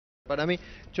ব্যাপার। আমি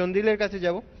চন্দ্রিলের কাছে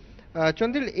যাব।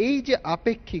 চন্দ্রিল, এই যে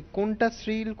আপেক্ষিক, কোনটা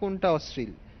শ্লীল কোনটা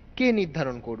অশ্লীল কে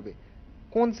নির্ধারণ করবে?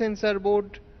 কোন সেন্সর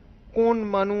বোর্ড, কোন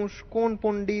মানুষ, কোন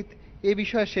পণ্ডিত এ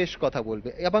বিষয়ে শেষ কথা বলবে?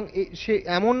 এবং সে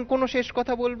এমন কোন শেষ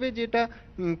কথা বলবে যেটা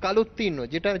কালোত্তীর্ণ,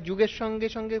 যেটা যুগের সঙ্গে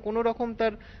সঙ্গে কোনো রকম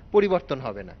তার পরিবর্তন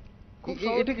হবে না?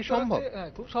 এটা কি সম্ভব?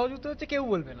 খুব সহজ উত্তর হচ্ছে কেউ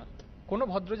বলবে না, কোনো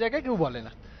ভদ্র জায়গায় কেউ বলে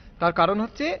না। তার কারণ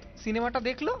হচ্ছে সিনেমাটা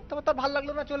দেখলো, তারপর তার ভালো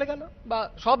লাগলো না, চলে গেল। বা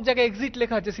সব জায়গায় এক্সিট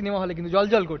লেখা আছে সিনেমা হলে, কিন্তু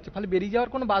জল করছে, ফলে বেরিয়ে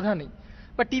যাওয়ার কোনো বাধা নেই।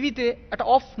 বা টিভিতে একটা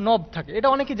অফ নব থাকে, এটা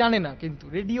অনেকে জানে না, কিন্তু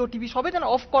রেডিও টিভি সবে জানে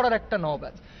অফ করার একটা নব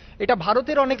আছে। এটা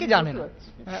ভারতের অনেকে জানে না,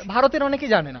 ভারতের অনেকে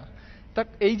জানে না। তা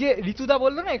এই যে ঋতুদা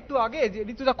বললো না একটু আগে, যে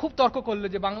ঋতুদা খুব তর্ক করলো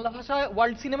যে বাংলা ভাষায়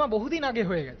ওয়ার্ল্ড সিনেমা বহুদিন আগে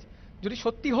হয়ে গেছে। যদি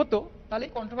সত্যি হতো তাহলে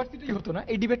এই কন্ট্রোভার্সিটাই হতো না,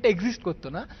 এই ডিবেটটা এক্সিস্ট করতো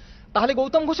না। তাহলে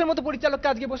গৌতম ঘোষের মতো পরিচালককে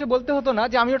আজকে বসে বলতে হতো না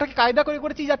যে আমি ওটাকে কায়দা করে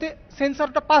করেছি যাতে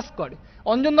সেন্সরটা পাস করে।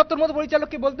 অঞ্জন দত্তর মতো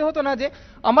পরিচালককে বলতে হতো না যে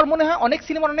আমার মনে হয় অনেক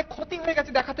সিনেমার অনেক ক্ষতি হয়ে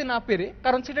গেছে দেখাতে না পেরে,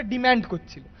 কারণ সেটা ডিম্যান্ড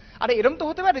করছিল। আরে এরকম তো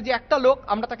হতে পারে যে একটা লোক,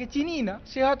 আমরা তাকে চিনি না,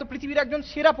 সে হয়তো পৃথিবীর একজন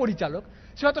সেরা পরিচালক,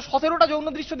 সে হয়তো 17টা যৌন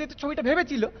দৃশ্য দিয়ে ছবিটা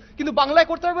ভেবেছিল, কিন্তু বাংলায়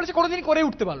করতে হবে বলে সে কোনোদিনই করে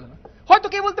উঠতে পারলো না। হয়তো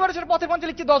কে বলতে পারে সেটা পথের পাঁচালী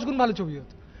লিখছে 10 গুণ ভালো ছবি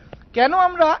হতো। কেন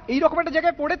আমরা এইরকম একটা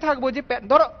জায়গায় পড়ে থাকবো? যে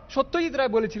ধরো সত্যজিৎ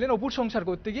রায় বলেছিলেন অপুর সংসার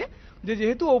করতে গিয়ে যে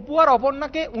যেহেতু অপু আর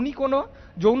অপর্ণাকে উনি কোনো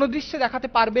যৌন দৃশ্যে দেখাতে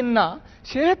পারবেন না,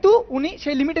 সেহেতু উনি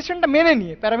সেই লিমিটেশনটা মেনে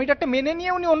নিয়ে, প্যারামিটারটা মেনে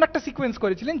নিয়ে উনি অন্য একটা সিকোয়েন্স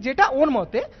করেছিলেন, যেটা ওর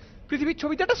মতে পৃথিবীর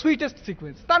ছবিতে একটা সুইটেস্ট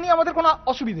সিকোয়েন্স। তা নিয়ে আমাদের কোনো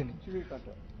অসুবিধে নেই।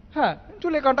 হ্যাঁ,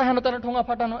 চুলে কাটা, হেন তেন ঠোঙা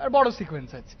ফাটানো, আর বড় সিকোয়েন্স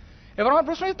আছে। এবার আমার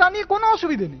প্রশ্ন হচ্ছে তা নিয়ে কোনো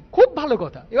অসুবিধে নেই, খুব ভালো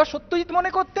কথা। এবার সত্যজিৎ মনে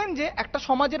করতেন যে একটা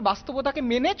সমাজের বাস্তবতাকে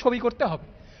মেনে ছবি করতে হবে।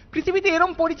 পৃথিবীতে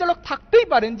এরকম পরিচালক থাকতেই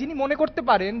পারেন যিনি মনে করতে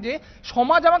পারেন যে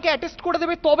সমাজ আমাকে অ্যাটেস্ট করে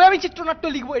দেবে তবে আমি চিত্রনাট্য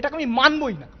লিখবো, এটাকে আমি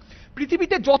মানবই না।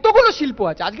 পৃথিবীতে যতগুলো শিল্প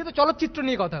আছে, আজকে তো চলচ্চিত্র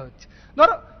নিয়ে কথা হচ্ছে,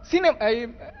 ধরো সিনেমা,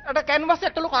 একটা ক্যানভাসে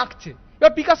একটা লোক আঁকছে,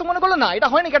 এবার পিকাসো মনে করলো না এটা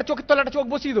হয় না, একটা চোখের তলে একটা চোখ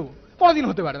বসিয়ে দেবো, কোনোদিন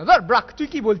হতে পারে না। ধর ব্রাক, তুই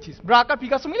কি বলছিস, ব্রাক আর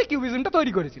পিকাসো মিলে কিউবিজমটা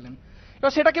তৈরি করেছিলেন।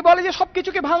 এবার সেটাকে বলে যে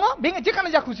সবকিছুকে ভাঙো, ভেঙে যেখানে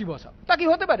যা খুশি বসাও, তা কি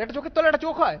হতে পারে? একটা চোখের তলে একটা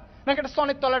চোখ হয় নাকি একটা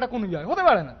স্তনের তলে একটা কুনুই হয়? হতে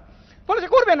পারে না, বলে যে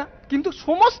করবে না। কিন্তু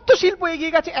সমস্ত শিল্প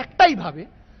এগিয়ে গেছে একটাই ভাবে,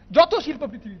 যত শিল্প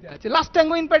পৃথিবীতে আছে। লাস্ট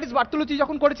ট্যাঙ্গো ইন প্যারিস বার্তুলুচি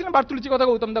যখন করেছিলেন, বার্তুলুচি কথা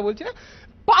গৌতম দা বলছিলেন,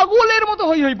 পাগলের মতো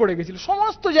হই হই পড়ে গেছিল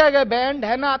সমস্ত জায়গায়, ব্যান্ড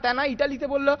হ্যানা ত্যানা, ইটালিতে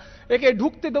বললো একে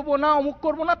ঢুকতে দেবো না, অমুক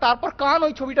করবো না, তারপর কান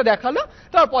ওই ছবিটা দেখালো,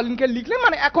 তারপর পলিনকে লিখলেন,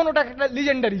 মানে এখন ওটা একটা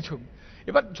লিজেন্ডারি ছবি।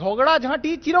 এবার ঝগড়া ঝাঁটি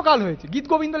চিরকাল হয়েছে, গীত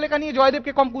গোবিন্দ লেখা নিয়ে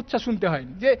জয়দেবকে কম কুচ্ছা শুনতে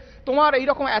হয়নি, যে তোমার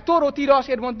এইরকম এত রতিরস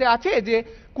এর মধ্যে আছে যে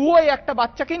কুয়োয় একটা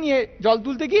বাচ্চাকে নিয়ে জল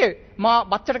তুলতে গিয়ে মা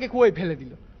বাচ্চাটাকে কুয়োয় ফেলে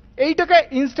দিল। এইটাকে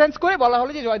ইনস্ট্যান্স করে বলা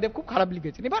হলো যে জয়দেব খুব খারাপ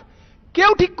লিখেছেন। এবার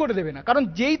কেউ ঠিক করে দেবে না, কারণ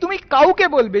যেই তুমি কাউকে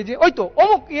বলবে যে ওই তো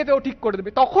অমুক ইয়েতেও ঠিক করে দেবে,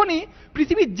 তখনই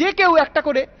পৃথিবীর যে কেউ একটা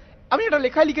করে, আমি এটা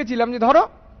লেখায় লিখেছিলাম যে ধরো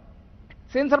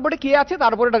সেন্সর বোর্ডে কে আছে,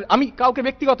 তারপরে আমি কাউকে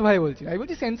ব্যক্তিগতভাবে বলছি, আমি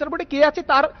বলছি সেন্সর বোর্ডে কে আছে,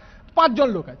 তার 5 জন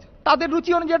লোক আছে, তাদের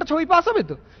রুচি অনুযায়ী একটা ছবি পাস হবে।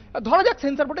 তো ধরা যাক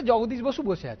সেন্সর বোর্ডে জগদীশ বসু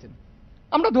বসে আছেন,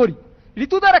 আমরা ধরি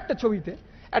ঋতুদার একটা ছবিতে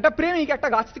একটা প্রেমিক একটা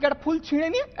গাছ থেকে একটা ফুল ছিঁড়ে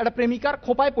নিয়ে একটা প্রেমিকার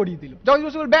খোপায় পরিয়ে দিল, জগদীশ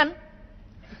বসু ব্যান।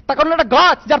 তার কারণ একটা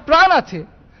গাছ যার প্রাণ আছে,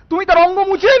 তুমি তার অঙ্গ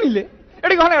মুছে নিলে,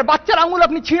 এটা কি হয়? বাচ্চার আঙুল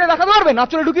আপনি ছিঁড়ে দেখাতে পারবেন?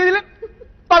 আঁচলে ঢুকিয়ে দিলেন,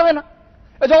 পারবে না।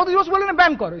 জগদীশ বসু বললেন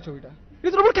ব্যান করো এই ছবিটা।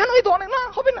 ঋতুর উপর কেন? এই তো অনেক না,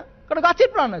 হবে না, কারণ গাছের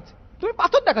প্রাণ আছে। তুমি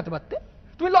পাথর দেখাতে পারতে,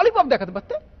 তুমি ললিপপ দেখাতে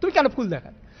পারতে, তুমি কেন ফুল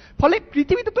দেখাতে? ফলে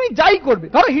পৃথিবীতে তুমি যাই করবে,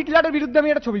 ধরো হিটলারের বিরুদ্ধে আমি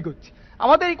একটা ছবি করছি,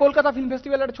 আমাদের এই কলকাতা ফিল্ম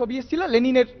ফেস্টিভ্যালে একটা ছবি এসেছিল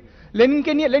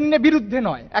লেনিনকে নিয়ে, লেনিনের বিরুদ্ধে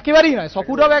নয়, একেবারেই নয়,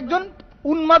 সকুরভ একজন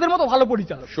উন্মাদের মতো ভালো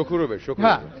পরিচালক,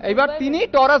 হ্যাঁ। এবার তিনি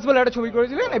টরাস বলে একটা ছবি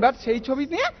করেছিলেন, এবার সেই ছবি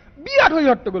নিয়ে বিরাট হই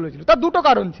হট্টগোল হয়েছিল। তার দুটো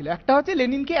কারণ ছিল, একটা হচ্ছে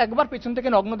লেনিনকে একবার পেছন থেকে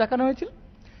নগ্ন দেখানো হয়েছিল,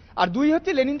 আর দুই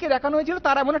হচ্ছে লেনিনকে দেখানো হয়েছিল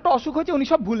তার এমন একটা অসুখ হয়েছে উনি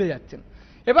সব ভুলে যাচ্ছেন।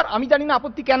 এবার আমি জানি না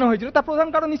আপত্তি কেন হয়েছিল, তার প্রধান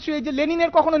কারণ নিশ্চয়ই এই যে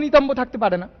লেনিনের কখনো নিতম্ব থাকতে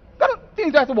পারে না, কারণ তিনি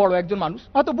তো এত বড় একজন মানুষ,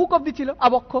 হয়তো বুক অব্দি ছিল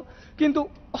আবক্ষ, কিন্তু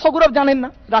সগৌরভ জানেন না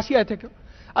রাশিয়া থেকে।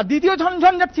 আর দ্বিতীয়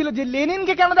ঝঞ্ঝাট ছিল যে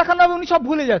লেনিনকে কেন দেখানো হবে, উনি সব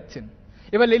ভুলে যাচ্ছেন।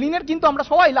 এবার লেনিনের কিন্তু আমরা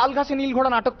সবাই লাল ঘাসে নীল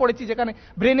ঘোড়া নাটক পড়েছি, যেখানে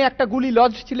ব্রেনে একটা গুলি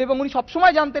লজ ছিল এবং উনি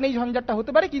সবসময় জানতেন এই ঝঞ্ঝাটটা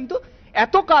হতে পারে, কিন্তু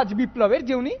এত কাজ বিপ্লবের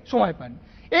যে উনি সময় পান।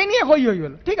 এই নিয়ে হই হই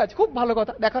হলো, ঠিক আছে, খুব ভালো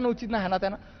কথা, দেখানো উচিত না হেনা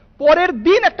তেনা। পরের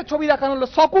দিন একটা ছবি দেখানো হলো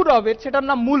সকুরভের, সেটার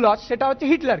নাম মুলস, সেটা হচ্ছে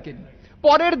হিটলারকে নিয়ে।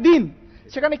 পরের দিন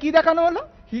সেখানে কি দেখানো হলো,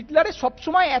 হিটলারের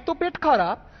সবসময় এত পেট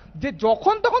খারাপ যে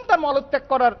যখন তখন তার মলত্যাগ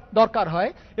করার দরকার হয়,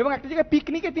 এবং একটা জায়গায়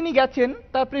পিকনিকে তিনি গেছেন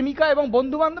তার প্রেমিকা এবং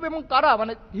বন্ধু বান্ধব এবং কারা,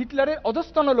 মানে হিটলারের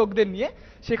অধস্তন লোকদের নিয়ে,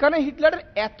 সেখানে হিটলারের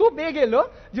এত বেগ এলো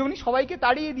যে উনি সবাইকে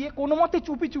তাড়িয়ে দিয়ে কোনো মতে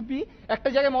চুপি চুপি একটা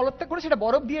জায়গায় মলত্যাগ করে সেটা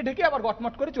বরফ দিয়ে ঢেকে আবার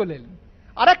গটমট করে চলে এলেন।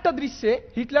 আর একটা দৃশ্যে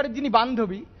হিটলারের যিনি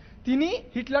বান্ধবী, তিনি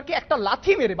হিটলারকে একটা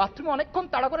লাথি মেরে, বাথরুমে অনেকক্ষণ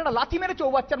তাড়া করে একটা লাথি মেরে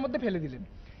চৌবাচ্চার মধ্যে ফেলে দিলেন।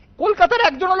 কলকাতার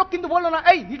একজন লোক কিন্তু বললো না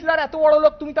এই হিটলার এত বড়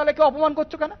লোক, তুমি তাহলে কেউ অপমান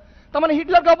করছো কেন? তার মানে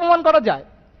হিটলারকে অপমান করা যায়,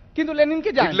 কিন্তু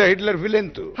লেনিনকে যায়। হিটলার ভিলেন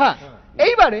তো, হ্যাঁ।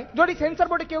 এইবারে যদি সেন্সর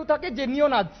বোর্ডে কেউ থাকে যে নিও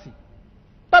নাৎসি,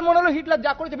 তার মনে হলো হিটলার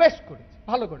যা করেছে বেশ করেছে,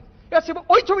 ভালো করেছে, এবার সে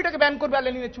ওই ছবিটাকে ব্যান করবে আর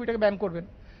লেনিনের ছবিটাকে ব্যান করবেন।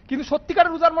 কিন্তু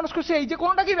সত্যিকারের উদার মানুষ সে এই যে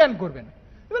কোনোটাকেই ব্যান করবেন,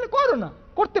 বলে করো না,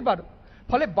 করতে পারো।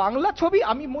 ফলে বাংলা ছবি,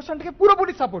 আমি মোশনটাকে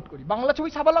পুরোপুরি সাপোর্ট করি। বাংলা ছবি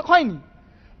সাবালক হয়নি,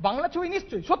 বাংলা ছবি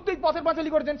নিশ্চয়ই সত্যিই পথের পাঁচালি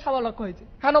করেছেন, সাবালক হয়েছে,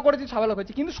 হ্যাঁ করেছেন, সাবালক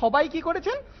হয়েছে, কিন্তু সবাই কি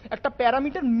করেছেন, একটা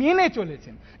প্যারামিটার মেনে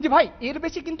চলেছেন যে ভাই এর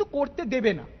বেশি কিন্তু করতে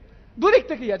দেবে না। দুদিক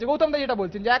থেকেই আছে, গৌতম দা যেটা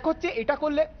বলছেন যে এক হচ্ছে এটা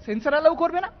করলে সেন্সর অ্যালাউ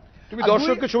করবে না, তুমি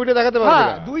দর্শককে ছবিটা দেখাতে পারবে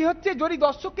না। দুই হচ্ছে যদি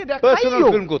দর্শককে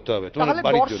দেখাইও ফিল্ম করতে হবে, তাহলে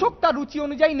দর্শক তার রুচি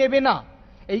অনুযায়ী নেবে না।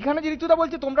 এইখানে যে ঋতুদা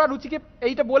বলছে তোমরা রুচিকে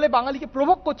এইটা বলে বাঙালিকে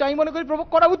প্রভোগ করছো, আমি মনে করি প্রভোগ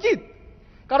করা উচিত,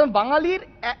 কারণ বাঙালির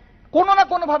কোনো না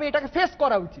কোনো ভাবে এটাকে ফেস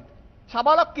করা উচিত।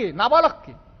 সাবালককে,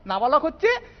 নাবালককে, নাবালক হচ্ছে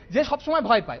যে সবসময়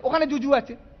ভয় পায়, ওখানে জুজু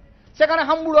আছে, সেখানে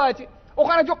হাম্বুড়ো আছে,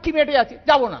 ওখানে যক্ষী মেটে আছে,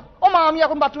 যাবো না, ও মা আমি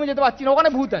এখন বাথরুমে যেতে পারছি না,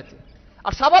 ওখানে ভূত আছে।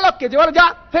 আর সাবালককে যে বলে যা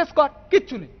ফেস কর,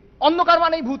 কিচ্ছু নেই, অন্ধকার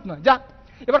মানেই ভূত নয়, যা।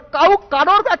 এবার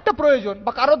কারোর একটা প্রয়োজন,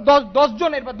 বা কারোর 10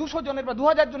 জনের বা 200 জনের বা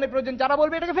 2000 জনের প্রয়োজন, যারা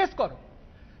বলবে এটাকে ফেস করো।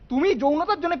 তুমি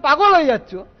যৌনতার জন্য পাগল হয়ে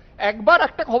যাচ্ছ। একবার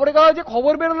একটা খবরের কাগজে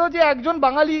খবর বেরোলো যে একজন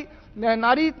বাঙালি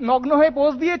নারী নগ্ন হয়ে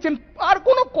পোজ দিয়েছেন, আর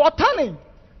কোনো কথা নেই,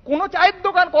 কোনো চায়ের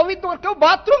দোকান, কফির দোকান, কেউ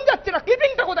বাথরুম যাচ্ছে না,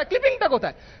 ক্লিপিংটা কোথায়, ক্লিপিংটা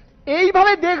কোথায়,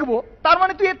 এইভাবে দেখবো, তার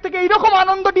মানে তুই এর থেকে এইরকম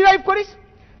আনন্দ ডিরাইভ করিস।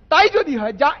 তাই যদি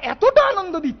হয় যা এতটা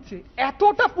আনন্দ দিচ্ছে,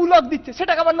 এতটা পুলক দিচ্ছে,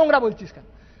 সেটাকে আবার নোংরা বলছিস কেন?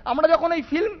 আমরা যখন এই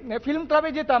ফিল্ম ক্লাবে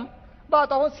যেতাম, বা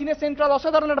তখন সিনে সেন্ট্রাল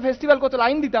অসাধারণ একটা ফেস্টিভ্যাল করতে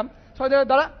লাইন দিতাম, সবাই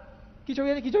দাঁড়া কি ছবি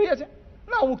আছে, কি ছবি আছে,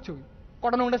 না অমুক ছবি,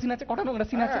 কটা নোংরা সিন আছে, কটা নোংরা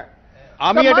সিন আছে।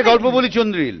 আমি একটা গল্প বলি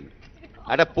চন্দ্রিল,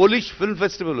 একটা পোলিশ ফিল্ম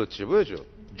ফেস্টিভ্যাল হচ্ছে বুঝেছো,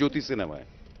 জ্যোতি সিনেমায়।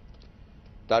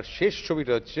 তার শেষ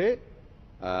ছবিটা হচ্ছে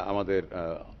আমাদের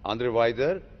Andre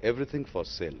Waidar, everything for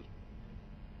sale.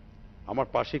 আমার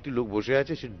পাশে একটি লোক বসে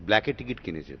আছে, সে ব্ল্যাকে টিকিট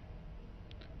কিনেছে,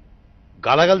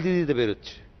 গালাগাল দিয়ে দিতে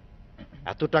বেরোচ্ছে,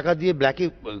 এত টাকা দিয়ে ব্ল্যাকে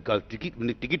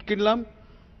টিকিট কিনলাম,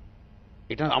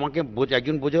 এটা আমাকে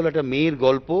একজন বোঝালো একটা মেয়ের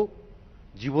গল্প,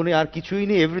 জীবনে আর কিছুই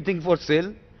নেই, এভরিথিং ফর সেল,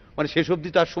 মানে শেষ অবধি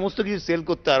তার সমস্ত কিছু সেল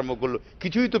করতে আরম্ভ করলো,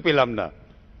 কিছুই তো পেলাম না।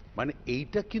 মানে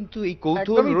এইটা কিন্তু এই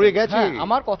কৌতূহল রয়ে গেছে।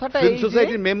 আমার কথাটা ফিল্ম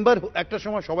সোসাইটির মেম্বার একটা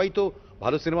সময় সবাই তো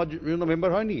ভালো সিনেমার জন্য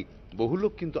মেম্বার হয়নি, বহু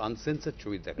লোক কিন্তু আনসেন্সার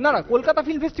ছবি দেখে। না কলকাতা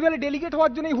ফিল্ম ফেস্টিভ্যালে ডেলিগেট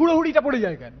হওয়ার জন্য হুড়োহুড়িটা পড়ে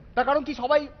যায় কেন? তার কারণ কি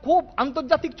সবাই খুব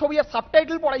আন্তর্জাতিক ছবি আর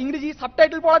সাবটাইটেল পড়া, ইংরেজি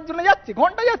সাবটাইটেল পড়ার জন্য যাচ্ছে,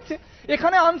 ঘন্টা যাচ্ছে,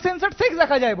 এখানে আনসেন্সার সেক্স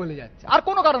দেখা যায় বলে যাচ্ছে, আর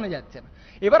কোনো কারণে যাচ্ছে না।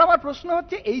 এবার আমার প্রশ্ন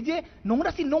হচ্ছে এই যে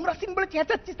নোংরা সিন বলে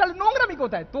চেঁচাচ্ছিস, তাহলে নোংরামি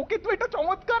কোথায়? তোকে তো এটা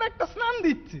চমৎকার একটা স্নান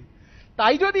দিচ্ছে।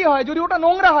 তাই যদি হয়, যদি ওটা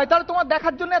নোংরা হয়, তাহলে তোমার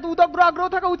দেখার জন্য এত উদগ্র আগ্রহ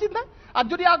থাকা উচিত না। আর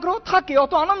যদি আগ্রহ থাকে,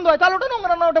 অত আনন্দ হয়, তাহলে ওটা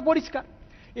নোংরা না, ওটা পরিষ্কার।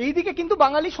 এইদিকে কিন্তু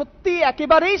বাঙালি সত্যি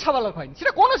একেবারেই সাবালক হয়নি,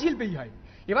 সেটা কোনো শিল্পেই হয়।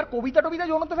 এবার কবিতা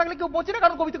যৌনতা থাকলে কেউ বোঝে না,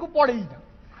 কারণ কবিতা কেউ পড়েই না।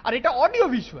 আর এটা অডিও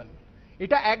ভিজুয়াল,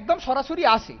 এটা একদম সরাসরি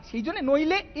আসে, সেই জন্য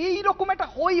নইলে এইরকম একটা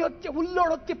হচ্ছে,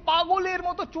 হুল্লোড় হচ্ছে পাগলের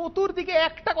মতো, চতুর্দিকে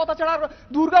একটা কথা ছাড়া,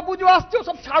 দুর্গাপুজো আসছে,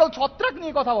 সব ছাড়ো, ছত্রাক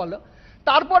নিয়ে কথা বলো।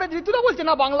 তারপরে ঋতুদা বলছে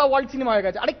না বাংলা ওয়ার্ল্ড সিনেমা হয়ে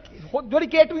গেছে। আরে যদি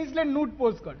কেট উইন্সলেট নুড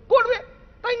পোজ করবে,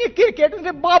 তাই নিয়ে কেট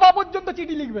উইন্সলেট বাবা পর্যন্ত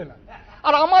চিঠি লিখবে না।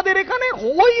 আর আমাদের এখানে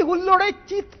হই হুল্লোড়ে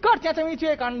চিৎকার চেঁচামেচি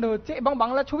কাণ্ড হচ্ছে। এবং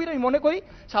বাংলা ছবির আমি মনে করি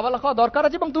সাবালক হওয়া দরকার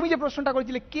আছে। এবং তুমি যে প্রশ্নটা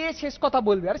করেছিলে কে শেষ কথা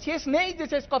বলবে, আর শেষ নেই যে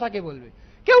শেষ কথা কে বলবে,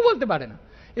 কেউ বলতে পারে না।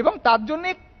 এবং তার জন্য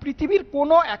পৃথিবীর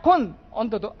কোনো, এখন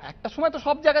অন্তত একটা সময় তো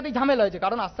সব জায়গাতেই ঝামেলা হয়েছে,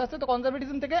 কারণ আস্তে আস্তে তো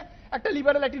কনজারভেটিজম থেকে একটা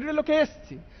লিবারেল অ্যাটিটিউডের লোকে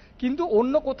এসছে, কিন্তু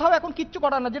অন্য কোথাও এখন কিচ্ছু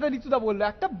করার না। যেটা ঋতুদা বললো,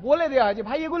 একটা বলে দেওয়া হয় যে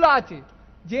ভাই এগুলো আছে,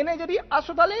 জেনে যদি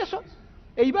আসো তাহলে এসো।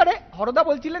 এইবারে হরদা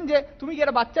বলছিলেন যে তুমি কি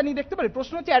একটা বাচ্চা নিয়ে দেখতে পারি,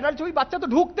 প্রশ্ন হচ্ছে অ্যাডাল্ট ছবি বাচ্চা তো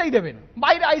ঢুকতেই দেবে না,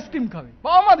 বাইরে আইসক্রিম খাবে,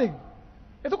 বাবা মা দেখবে,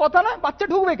 এ তো কথা না, বাচ্চা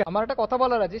ঢুকবে কেন? আমার একটা কথা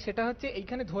বলার আছে, সেটা হচ্ছে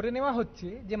এইখানে ধরে নেওয়া হচ্ছে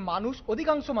যে মানুষ,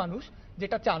 অধিকাংশ মানুষ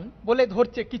যেটা চান বলে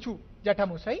ধরছে কিছু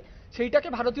জ্যাঠামশাই, সেইটাকে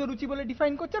ভারতীয় রুচি বলে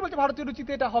ডিফাইন করছে, আর বলছে ভারতীয়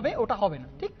রুচিতে এটা হবে, ওটা হবে না,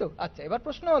 ঠিক তো? আচ্ছা, এবার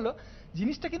প্রশ্ন হলো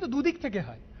জিনিসটা কিন্তু দুদিক থেকে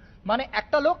হয়। মানে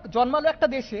একটা লোক জন্মালো একটা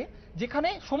দেশে যেখানে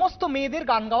সমস্ত মেয়েদের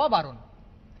গান গাওয়া বারণ।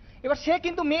 এবার সে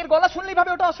কিন্তু মেয়ের গলা শুনলেই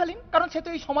ভাবে ওটা অশালীন, কারণ সে তো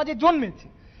এই সমাজে জন্মেছে।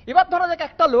 এবার ধরা যাক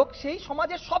একটা লোক সেই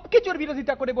সমাজের সবকিছুর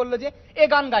বিরোধিতা করে বললো যে এ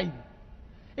গান গাইবে,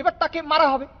 এবার তাকে মারা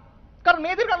হবে, কারণ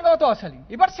মেয়েদের গান গাওয়া তো অশালীন।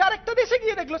 এবার সে আরেকটা দেশে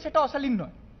গিয়ে দেখলো সেটা অশালীন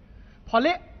নয়। ফলে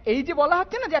এই যে বলা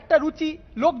হচ্ছে না যে একটা রুচি,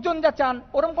 লোকজন যা চান,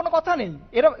 ওরকম কোনো কথা নেই।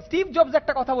 এরকম স্টিভ জবস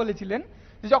একটা কথা বলেছিলেন,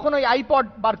 যখন ওই আইপড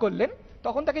বার করলেন,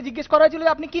 তখন তাকে জিজ্ঞেস করা হয়েছিল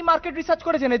যে আপনি কি মার্কেট রিসার্চ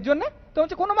করেছেন এর জন্য? তো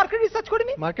হচ্ছে কোনো মার্কেট রিসার্চ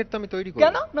করিনি। মার্কেট তো আমি তৈরি করি।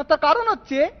 কেন না? তার কারণ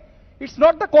হচ্ছে it's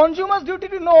not the consumers duty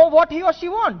to know what he or she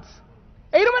wants.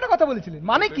 এইরকম একটা কথা বলেছিলেন।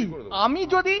 মানে কি,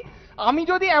 আমি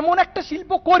যদি এমন একটা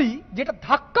শিল্প করি যেটা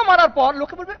ধাক্কা মারার পর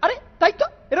লোকে বলবে আরে তাই তো,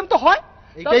 এরকম তো হয়,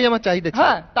 এটাই আমার চাহিদা।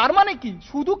 হ্যাঁ, তার মানে কি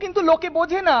শুধু কিন্তু লোকে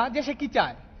বোঝে না যে সে কি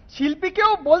চায়,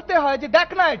 শিল্পীকেও বলতে হয় যে দেখ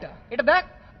না এটা দেখ,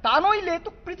 তা নইলে তো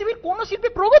পৃথিবীর কোনো শিল্পে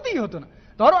প্রগতিই হতো না।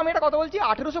 ধরো আমি একটা কথা বলছি,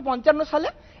 1855 সালে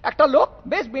একটা লোক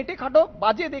বেশ বেটে খাটো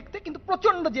বাজে দেখতে কিন্তু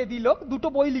প্রচন্ড জেদি লোক দুটো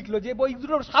বই লিখলো, যে বই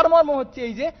দুটোর সারমর্ম হচ্ছে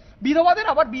এই যে বিধবাদের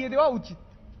আবার বিয়ে দেওয়া উচিত।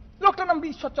 লোকটার নাম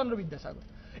ঈশ্বরচন্দ্র বিদ্যাসাগর।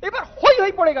 এবার হই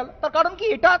হই পড়ে গেল, তার কারণ কি,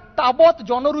 এটা তাবৎ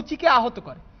জনরুচিকে আহত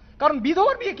করে। কারণ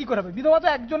বিধবার বিয়ে কি করে হবে? বিধবা তো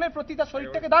একজনের প্রতি তার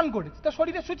শরীরটাকে দান করেছে, তার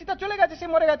শরীরের সুচিতা চলে গেছে, সে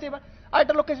মরে গেছে, এবার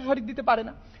আরেকটা লোককে সে শরীর দিতে পারে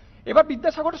না। এবার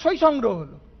বিদ্যাসাগরের সই সংগ্রহ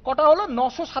হলো, কটা হলো?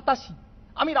 987,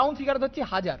 আমি রাউন্ড ফিগার ধরছি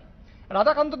 1000।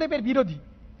 রাধাকান্ত দেবের বিরোধী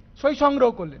সই সংগ্রহ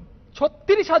করলেন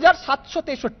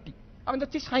 36,763, আমি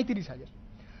ধরছি 37,000।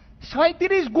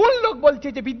 37 গুণ লোক বলছে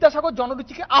যে বিদ্যাসাগর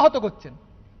জনরুচিকে আহত করছেন।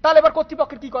 তাহলে এবার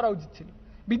কর্তৃপক্ষের কি করা উচিত ছিল?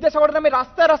 বিদ্যাসাগরের নামে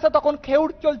রাস্তায় রাস্তায় তখন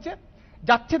খেউড় চলছে,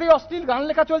 যাচ্ছে থেকে অশ্লীল গান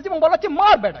লেখা চলছে, এবং বলা হচ্ছে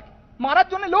মার বেটাকে, মারার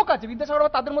জন্য লোক আছে।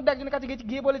 বিদ্যাসাগর তাদের মধ্যে একজনের কাছে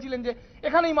গিয়ে বলেছিলেন যে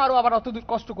এখানেই মারো, আবার অত দূর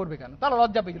কষ্ট করবে কেন? তারা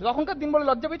লজ্জা পেয়েছিল, তখনকার দিন বলে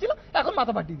লজ্জা পেয়েছিল, এখন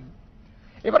মাথা ফাটিয়ে দিল।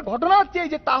 এবার ঘটনা হচ্ছে এই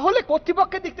যে, তাহলে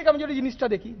কর্তৃপক্ষের দিক থেকে আমি যদি জিনিসটা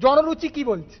দেখি, জনরুচি কি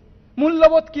বলছে,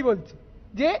 মূল্যবোধ কি বলছে,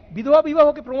 যে বিধবা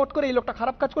বিবাহকে প্রমোট করে এই লোকটা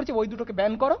খারাপ কাজ করেছে, ওই দুটোকে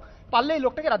ব্যান করো, পারলে এই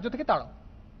লোকটাকে রাজ্য থেকে তাড়াও।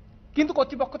 কিন্তু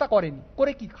কর্তৃপক্ষ তা করেনি,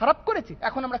 করে কি খারাপ করেছে?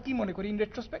 এখন আমরা কি মনে করি ইন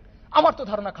রেট্রোস্পেক্ট? আমার তো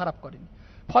ধারণা খারাপ করেনি।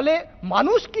 ফলে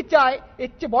মানুষ কি চায়,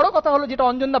 এর চেয়ে বড় কথা হলো যেটা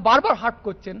অঞ্জনদা বারবার হার্ট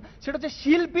করছেন, সেটা হচ্ছে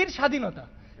শিল্পীর স্বাধীনতা।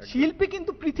 শিল্পী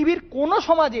কিন্তু পৃথিবীর কোন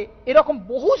সমাজে এরকম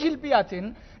বহু শিল্পী আছেন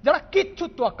যারা কিচ্ছু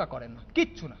তোয়াক্কা করেন না,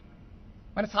 কিচ্ছু না।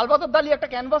 মানে সালভাদর দালি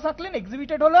একটা ক্যানভাস আঁকলেন,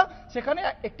 এক্সিবিটেড হলো, সেখানে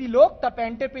একটি লোক তার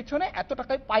প্যান্টের পেছনে এত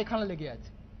টাকায় পায়খানা লেগে আছে,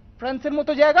 ফ্রান্সের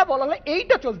মতো জায়গা, বলা হলো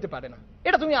এইটা চলতে পারে না,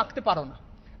 এটা তুমি আঁকতে পারো না।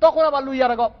 তখন আবার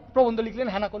লুইয়ারা প্রবন্ধ লিখলেন,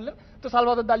 হ্যানা করলেন, তো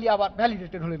সালভাদর দালি আবার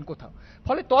ভ্যালিডেটেড হলেন কোথাও।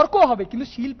 ফলে তর্ক হবে, কিন্তু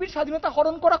শিল্পীর স্বাধীনতা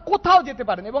হরণ করা কোথাও যেতে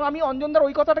পারেন। এবং আমি অঞ্জনদার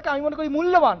ওই কথাটাকে আমি মনে করি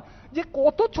মূল্যবান, যে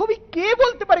কত ছবি কে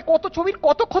বলতে পারে কত ছবির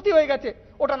কত ক্ষতি হয়ে গেছে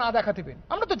ওটা না দেখাতে পেন,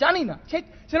 আমরা তো জানি না।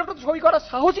 সে লোকটা তো ছবি করার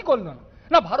সাহসই করলো না।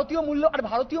 না ভারতীয় মূল্য, আর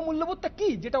ভারতীয় মূল্যবোধটা কি,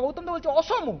 যেটা গৌতম দা বলছে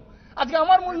অসম। আজকে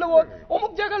আমার মূল্যবোধ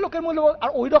অমুক জায়গার লোকের মূল্যবোধ, আর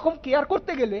ওই রকম কেয়ার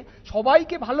করতে গেলে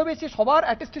সবাইকে ভালোবেসে সবার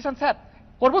অ্যাটেস্টেশন, স্যার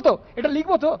করবো তো, এটা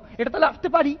লিখবো তো, এটা তাহলে আসতে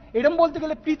পারি, এরকম বলতে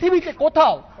গেলে পৃথিবীতে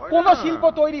কোথাও কোন শিল্প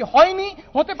তৈরি হয়নি,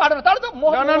 হতে পারে না। তাহলে তো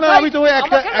আমি তো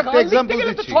একটা এক্সাম্পল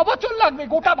দিচ্ছি, 6 বছর লাগবে,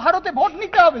 গোটা ভারতে ভোট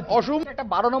নিতে হবে। একটা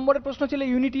 12 নম্বরের প্রশ্ন ছিল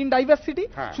ইউনিটি ইন ডাইভার্সিটি,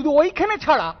 শুধু ওইখানে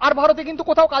ছাড়া আর ভারতে কিন্তু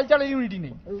কোথাও কালচারাল ইউনিটি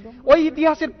নেই। ওই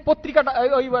ইতিহাসের পত্রিকাটা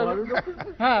ওই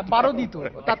হ্যাঁ 12 দিত,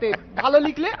 তাতে ভালো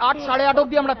লিখলে 8, 8:30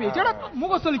 অব্দি আমরা পেয়েছি, এটা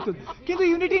মুখস্থ লিখত, কিন্তু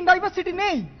ইউনিটি ইন ডাইভার্সিটি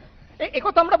নেই।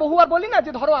 একথা আমরা বহুবার বলি না,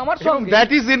 যে ধরো আমার সঙ্গে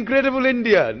দ্যাট ইজ ইনক্রেডিবল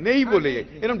ইন্ডিয়া নেই বলে,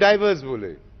 এরকম ডাইভার্স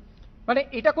বলে, মানে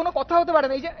এটা কোনো কথা হতে পারে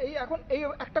না। এই যে এখন এই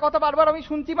একটা কথা বারবার আমি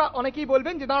শুনছি, বা অনেকেই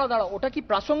বলবেন যে দাঁড়া ওটা কি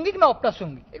প্রাসঙ্গিক না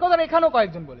অপ্রাসঙ্গিক, এই কথাটা এখানেও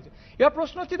কয়েকজন বলেছে। এবার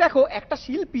প্রশ্ন হচ্ছে, দেখো একটা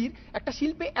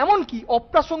শিল্পে এমন কি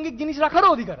অপ্রাসঙ্গিক জিনিস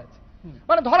রাখারও অধিকার আছে।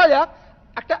 মানে ধরা যাক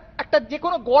একটা যে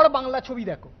কোনো গড় বাংলা ছবি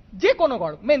দেখো, যে কোনো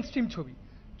গড় মেন স্ট্রিম ছবি,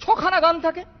 6খানা গান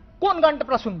থাকে, কোন গানটা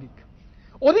প্রাসঙ্গিক?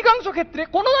 অধিকাংশ ক্ষেত্রে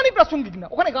কোনো গানই প্রাসঙ্গিক না,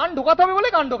 ওখানে গান ঢোকাতে হবে বলে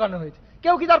গান ঢোকানো হয়েছে।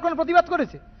 কেউ কি তার কোনো প্রতিবাদ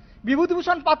করেছে?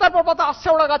 বিভূতিভূষণ পাতার পর পাতা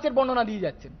আশাওড়া গাছের বর্ণনা দিয়ে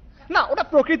যাচ্ছেন, না ওটা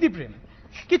প্রকৃতি প্রেম,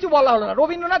 কিছু বলা হলো না।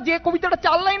 রবীন্দ্রনাথ যে কবিতাটা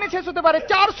 4 লাইনে শেষ হতে পারে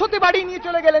 400তে বাড়িয়ে নিয়ে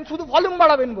চলে গেলেন শুধু ভলিউম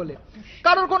বাড়াবেন বলে,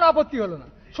 কারোর কোনো আপত্তি হলো না।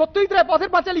 সত্যজিৎ রায়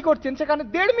পথের পাঁচালী করছেন, সেখানে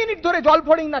 1.5 মিনিট ধরে জল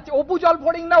ফড়িং নাচে, অপু জল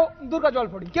ফড়িং না দুর্গা জল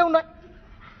ফড়িং, কেউ নয়।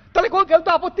 তাহলে কেউ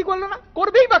তো আপত্তি করলো না,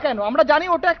 করবেই বা কেন? আমরা জানি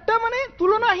ওটা একটা মানে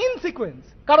তুলনাহীন সিকোয়েন্স,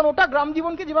 কারণ ওটা গ্রাম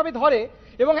জীবনকে যেভাবে ধরে,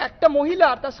 এবং একটা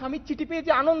মহিলার তার স্বামীর চিঠি পেয়ে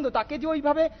যে আনন্দ, তাকে যে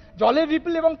ওইভাবে জলের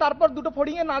রিপল এবং তারপর দুটো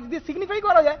ফড়িংয়ে নাচ দিয়ে সিগনিফাই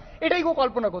করা যায়, এটাই কেউ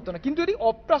কল্পনা করতো না। কিন্তু যদি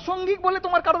অপ্রাসঙ্গিক বলে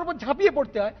তোমার কারোর উপর ঝাঁপিয়ে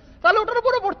পড়তে হয়, তাহলে ওটার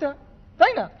উপরও পড়তে হয়,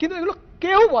 তাই না? কিন্তু এগুলো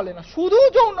কেউ বলে না। শুধু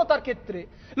যৌনতার ক্ষেত্রে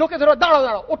লোকে ধরো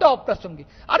দাঁড়াও ওটা অপ্রাসঙ্গিক।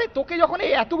 আরে তোকে যখন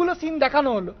এই এতগুলো সিন দেখানো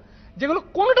হলো যেগুলো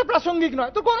কোনোটা প্রাসঙ্গিক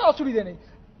নয়, তোর কোনো অসুবিধা নেই,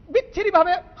 বিচ্ছিরি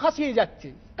ভাবে হাসিয়ে যাচ্ছে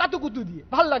কাতুকুতু দিয়ে,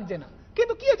 ভাল লাগছে না,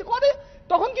 কিন্তু কি হয়েছে করে,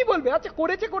 তখন কি বলবে? আচ্ছা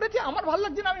করেছে আমার ভাল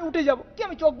লাগছে না, আমি উঠে যাব, কি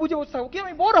আমি চোখ বুঝে বসে থাকবো, কি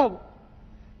আমি বোর হব?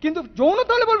 কিন্তু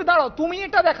যৌনতা হলে বলবে দাঁড়াও তুমি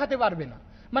এটা দেখাতে পারবে না।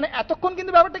 মানে এতক্ষণ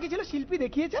কিন্তু ব্যাপারটা কি ছিল, শিল্পী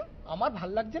দেখিয়েছেন আমার ভাল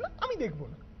লাগছে না, আমি দেখবো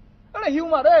না,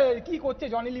 হিউমার কি করছে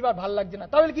জনি লিভার ভাল লাগছে না,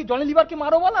 তাহলে কি জনি লিভারকে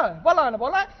মারো বলা না, বলা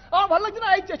আমার ভাল লাগছে না,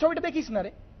 এই ছবিটা দেখিস না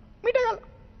রে, মিটে গেল।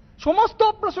 সমস্ত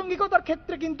অপ্রাসঙ্গিকতার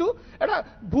ক্ষেত্রে কিন্তু এটা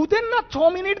ভূতের না 6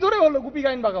 মিনিট ধরে হলো গুপি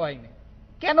গাইন বাঘা বাইনে,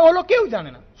 কেন হলো কেউ জানে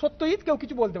না। সত্যজিৎ কেউ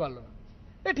কিছু বলতে পারলো না,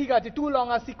 ঠিক আছে টু লং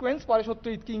আ সিকোয়েন্স, পরে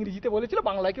সত্যজিৎকে ইংরেজিতে বলেছিল,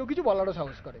 বাংলায় কেউ কিছু বলারও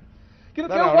সাহস করে, কিন্তু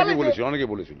কেউ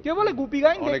বলেছিল কেউ বলে গুপি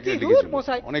গাইন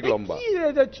অনেক লম্বা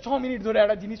 6 মিনিট ধরে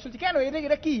একটা জিনিস চলছে, কেন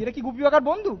এরা কি গুপি বাঘার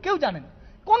বন্ধু, কেউ জানে না,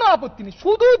 কোনো আপত্তি নেই।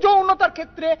 শুধু যৌনতার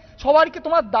ক্ষেত্রে সবাইকে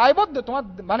তোমার দায়বদ্ধ, তোমার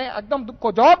মানে একদম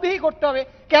জবাবদিহি করতে হবে,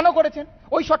 কেন করেছেন,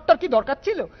 ওই শটটার কি দরকার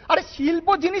ছিল? আরে শিল্প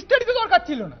জিনিসটারই তো দরকার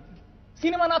ছিল না,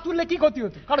 সিনেমা না তুললে কি ক্ষতি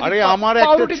হতো? আরে আমার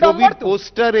একটা ছবির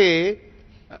পোস্টারে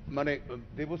মানে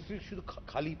দেবশ্রীর শুধু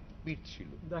খালি পিঠ ছিল,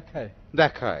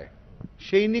 দেখায়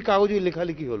সেই নিয়ে কাগজে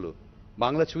লেখালেখি হলো,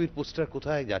 বাংলা ছবির পোস্টার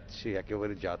কোথায় যাচ্ছে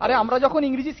একেবারে যা আরে আমরা যখন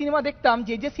ইংরেজি সিনেমা দেখতাম,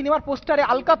 যে যে সিনেমার পোস্টারে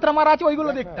আলকাতরা মারা আছে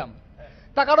ওইগুলো দেখতাম।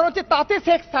 তার কারণ হচ্ছে তাতে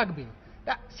সেক্স থাকবে।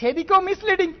 সেদিকেও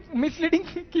মিসলিডিং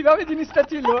কিভাবে জিনিসটা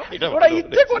ছিল, ওরা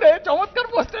ইচ্ছে করে চমৎকার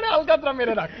পোস্টারে আলকাতরা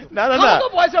মেরে রাখতো। না না না,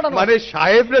 মানে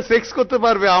সাহেবরা সেক্স করতে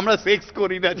পারবে, আমরা সেক্স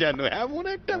করি না জানো, এমন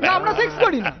একটা আমরা সেক্স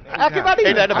করি না একেবারেই।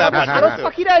 ভারত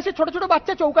পাখিরা এসে ছোট ছোট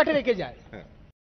বাচ্চা চৌকাঠে রেখে যায়,